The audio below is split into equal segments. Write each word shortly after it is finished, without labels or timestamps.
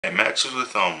It matches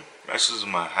with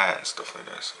my hat and stuff like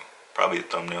that, so probably a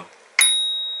thumbnail.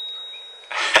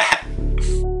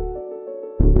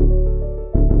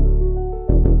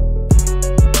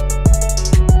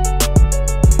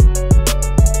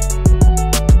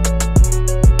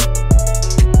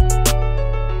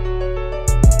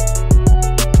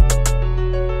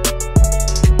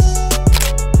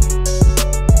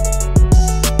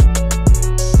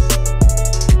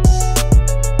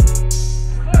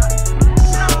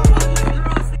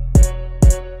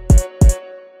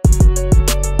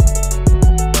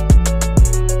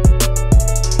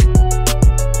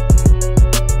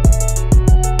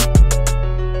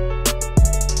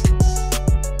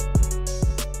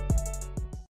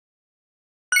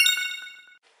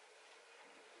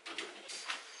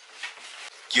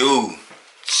 Yo,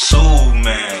 so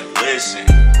man, listen,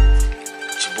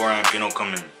 it's your boy Rampino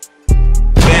coming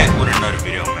back with another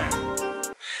video,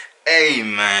 man. Hey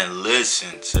man,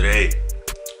 listen, today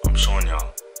I'm showing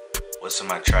y'all what's in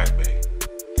my track bag.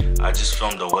 I just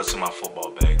filmed the what's in my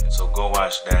football bag, so go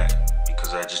watch that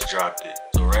because I just dropped it.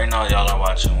 So right now y'all are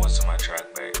watching what's in my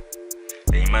track bag.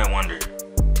 Then you might wonder,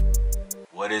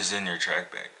 what is in your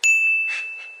track bag?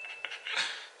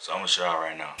 So I'm gonna show y'all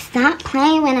right now. Stop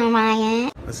playing with him,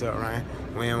 Ryan. What's up, Ryan?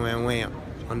 Wham.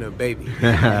 I'm the baby.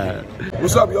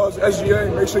 What's up, y'all? It's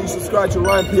SGA. Make sure you subscribe to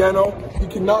Ryan Piano. He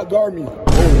cannot guard me.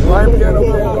 Ryan Piano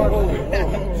can't guard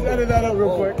me. Set that up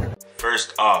real quick.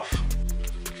 First off,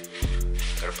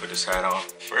 gotta put this hat on.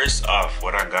 First off,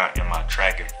 what I got in my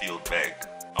track and field bag.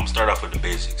 I'm gonna start off with the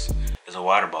basics. It's a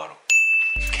water bottle.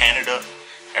 Canada,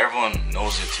 everyone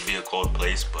knows it to be a cold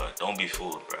place, but don't be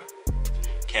fooled, bro.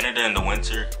 Canada in the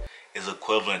winter is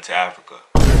equivalent to Africa.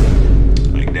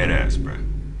 Like dead ass, bro.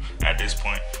 At this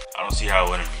point, I don't see how it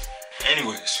wouldn't be.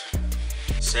 Anyways,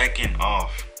 second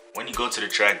off, when you go to the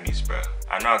track meets, bro.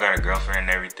 I know I got a girlfriend and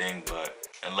everything, but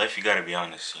in life you gotta be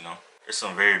honest, you know? There's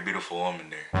some very beautiful women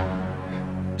there.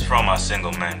 It's for all my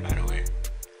single men, by the way.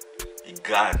 You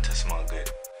got to smell good.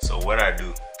 So what I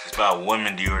do is buy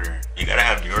women deodorant. You gotta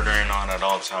have deodorant on at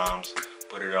all times.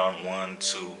 Put it on 1,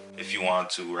 2, if you want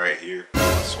to, right here.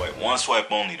 One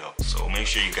swipe only though. So make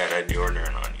sure you got that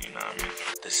deodorant on you, know what I mean?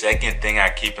 The second thing I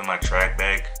keep in my track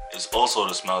bag is also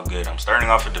to smell good. I'm starting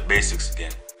off with the basics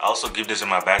again. I also keep this in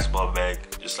my basketball bag,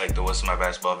 just like the what's in my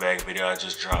basketball bag video I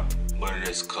just dropped. But it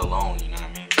is cologne, you know what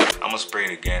I mean? I'm gonna spray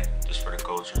it again, just for the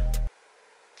culture.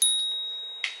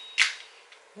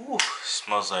 Ooh,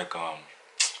 smells like,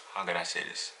 how can I say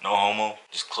this? No homo.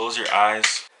 Just close your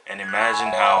eyes and imagine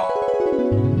how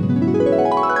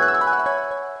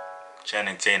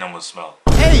Channing Tatum would smell.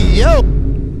 Hey, yo!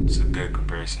 It's a good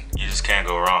comparison. You just can't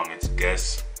go wrong. It's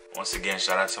Guess. Once again,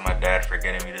 shout out to my dad for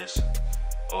getting me this.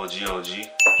 OG, you know what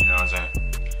I'm saying?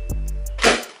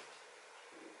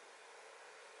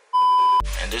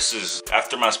 And this is,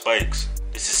 after my spikes,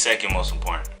 this is second most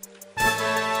important.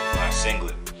 My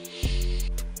singlet.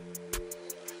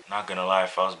 Not gonna lie,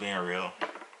 if I was being real,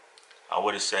 I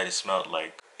would have said it smelled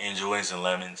like angel wings and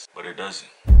lemons, but it doesn't.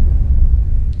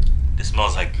 It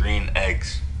smells like green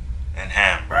eggs and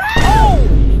ham, bro.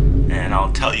 And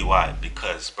I'll tell you why,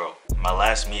 because, bro, my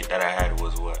last meet that I had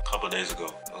was, what, a couple days ago.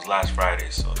 It was last Friday,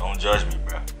 so don't judge me,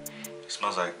 bro. It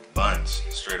smells like buns,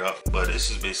 straight up. But this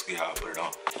is basically how I put it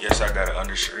on. Yes, I got an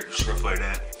undershirt and stuff like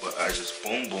that, but I just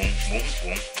boom, boom, boom,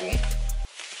 boom, boom.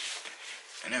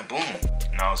 And then boom,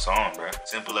 now it's on, bro.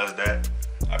 Simple as that.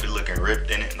 I be looking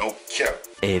ripped in it, no cap.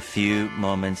 A few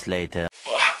moments later.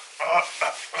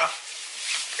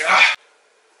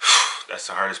 That's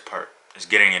the hardest part, is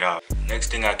getting it out. Next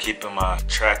thing I keep in my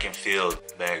track and field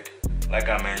bag. Like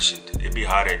I mentioned, it be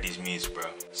hot at these meets, bro.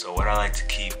 So what I like to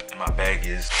keep in my bag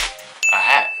is a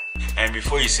hat. And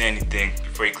before you say anything,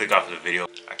 before you click off the video,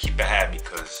 I keep a hat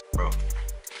because, bro,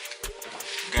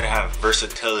 you gotta have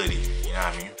versatility, you know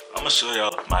what I mean? I'm gonna show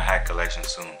y'all my hat collection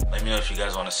soon. Let me know if you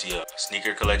guys wanna see a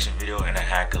sneaker collection video and a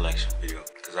hat collection video,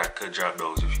 because I could drop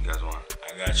those if you guys want.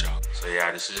 I got y'all. So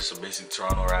yeah, this is just a basic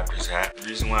Toronto Raptors hat. The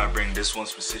reason why I bring this one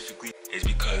specifically is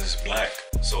because it's black,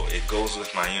 so it goes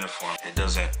with my uniform. It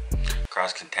doesn't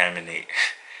cross-contaminate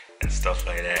and stuff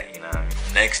like that, you know what I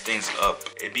mean? Next thing's up.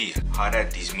 It be hot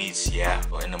at these meets, yeah,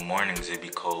 but in the mornings it be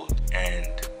cold. And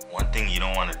one thing you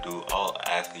don't want to do, all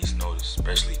athletes know this,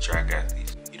 especially track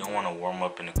athletes, you don't want to warm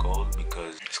up in the cold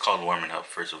because it's called warming up,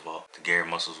 first of all, to get your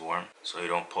muscles warm so you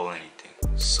don't pull anything.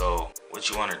 So what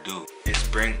you want to do is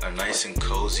bring a nice and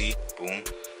cozy, boom,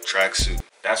 tracksuit.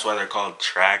 That's why they're called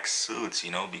track suits,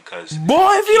 you know, because boy,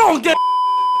 if you don't get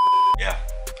yeah.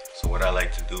 So what I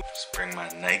like to do is bring my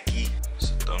Nike, it's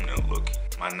a thumbnail look,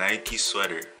 my Nike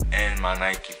sweater and my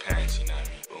Nike pants, you know what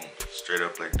I mean? Boom, straight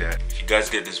up like that. If you guys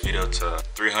get this video to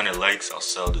 300 likes, I'll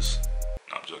sell this.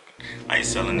 No, I'm joking. I ain't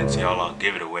selling it to y'all, I'll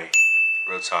give it away.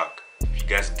 Real talk. If you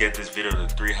guys get this video to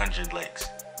 300 likes,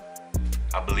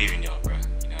 I believe in y'all, bro.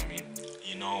 You know what I mean?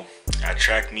 You know, at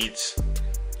track meets,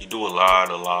 you do a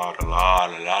lot of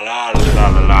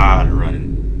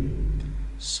running.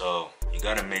 So you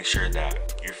gotta make sure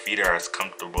that your feet are as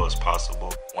comfortable as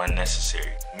possible when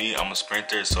necessary. Me, I'm a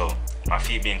sprinter, so my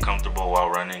feet being comfortable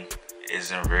while running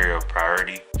isn't very a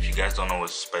priority. If you guys don't know what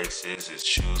spikes is, it's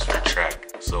shoes for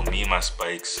track. So me and my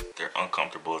spikes, they're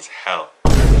uncomfortable as hell.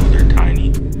 They're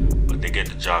tiny, but they get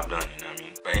the job done, you know what I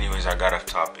mean? But anyways, I got off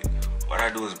topic. What I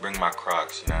do is bring my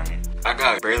Crocs, you know what I mean? I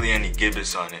got barely any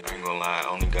gibbets on it, I ain't gonna lie. I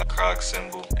only got Crocs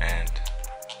symbol, and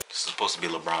this is supposed to be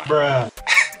LeBron. Bruh.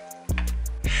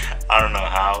 I don't know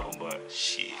how, but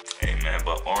shit. Hey man,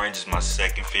 but orange is my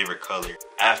second favorite color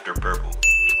after purple.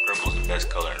 Purple's the best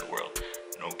color in the world,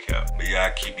 no cap. But yeah,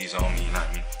 I keep these on me, you know what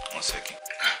I mean? 1 second.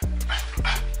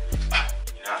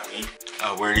 You know what I mean?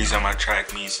 I wear these at my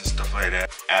track meets and stuff like that.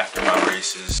 After my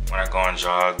races, when I go on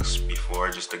jogs,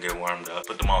 before, just to get warmed up.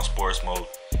 Put them on sports mode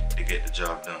to get the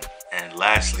job done. And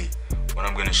lastly, what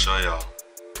I'm gonna show y'all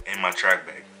in my track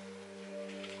bag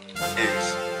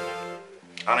is,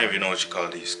 I don't even know what you call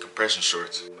these, compression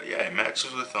shorts. But yeah, it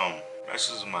matches with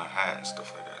my hat and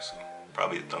stuff like that. So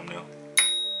probably a thumbnail.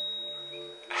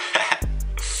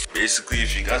 Basically,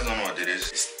 if you guys don't know what it is,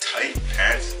 it's tight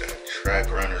pants that track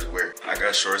runners wear. I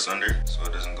got shorts under, so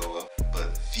it doesn't go up.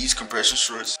 But these compression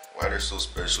shorts, why they're so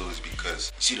special is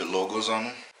because you see the logos on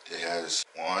them? It has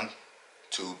 1,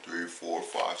 2, 3, 4,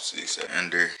 5, 6, 7,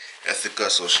 and they're Ethica,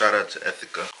 so shout out to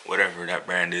Ethica, whatever that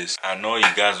brand is. I know you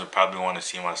guys would probably want to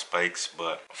see my spikes,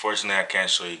 but unfortunately I can't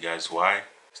show you guys why.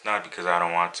 It's not because I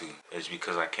don't want to, it's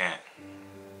because I can't.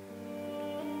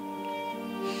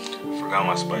 Forgot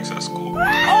my spikes at school.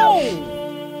 Oh!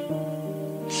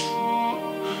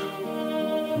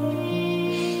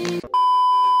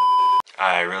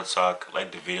 Alright, real talk,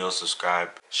 like the video, subscribe,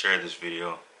 share this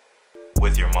video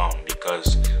with your mom,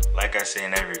 because like I say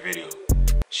in every video,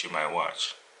 she might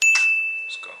watch.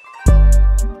 Let's go.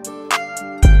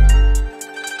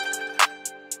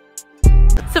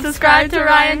 Subscribe to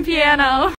Ryan Piano.